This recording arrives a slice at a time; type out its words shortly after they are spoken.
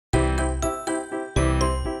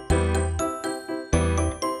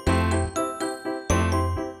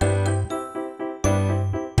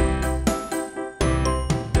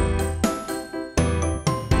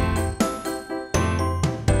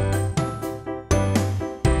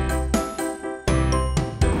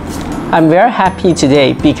I'm very happy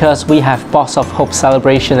today because we have Box of Hope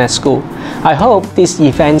celebration at school. I hope this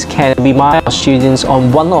event can remind our students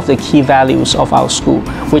on one of the key values of our school,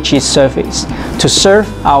 which is service, to serve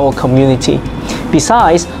our community.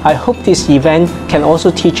 Besides, I hope this event can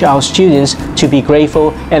also teach our students to be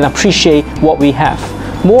grateful and appreciate what we have.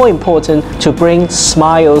 More important, to bring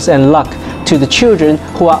smiles and luck to the children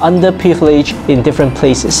who are underprivileged in different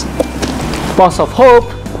places. Box of Hope!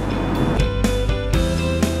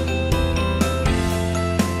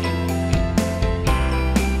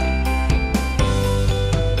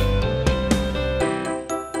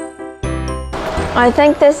 I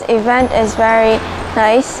think this event is very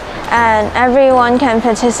nice and everyone can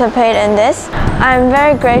participate in this. I'm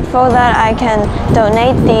very grateful that I can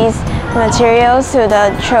donate these materials to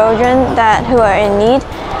the children who are in need.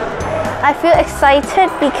 I feel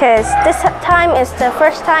excited because this time is the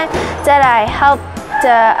first time that I help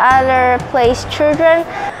the other place children.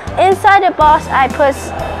 Inside the box I put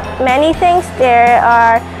many things.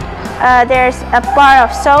 There's a bar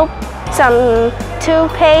of soap, some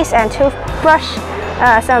toothpaste and toothbrush,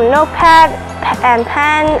 some notepad and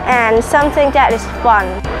pen, and something that is fun.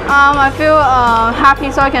 I feel happy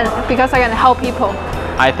because I can help people.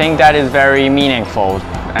 I think that is very meaningful,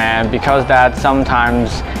 and because that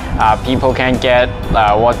sometimes people can get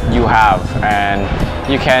what you have, and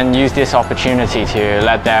you can use this opportunity to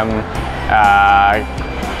let them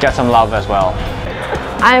get some love as well.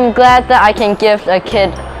 I'm glad that I can give a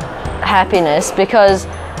kid happiness, because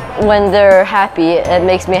when they're happy, it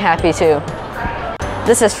makes me happy too.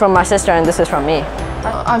 This is from my sister and this is from me.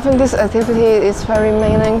 I think this activity is very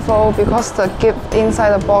meaningful because the gift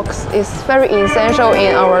inside the box is very essential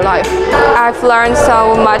in our life. I've learned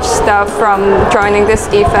so much stuff from joining this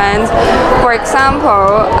event. For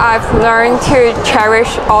example, I've learned to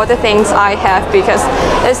cherish all the things I have, because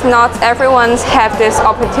it's not everyone's have this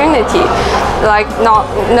opportunity. Like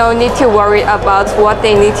no need to worry about what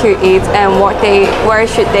they need to eat and where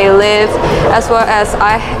should they live, as well as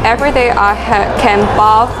every day I can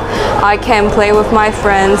bath, I can play with my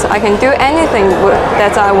friends, I can do anything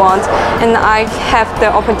that I want, and I have the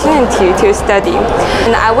opportunity to study.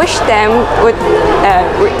 And I wish them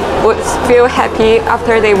would feel happy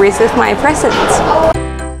after they receive my presents.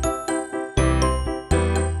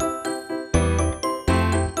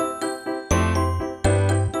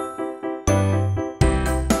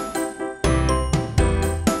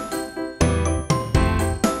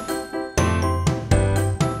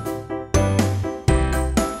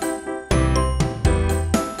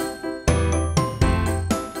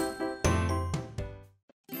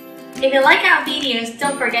 If you like our videos,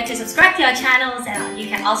 don't forget to subscribe to our channels, and you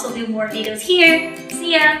can also view more videos here.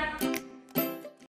 See ya!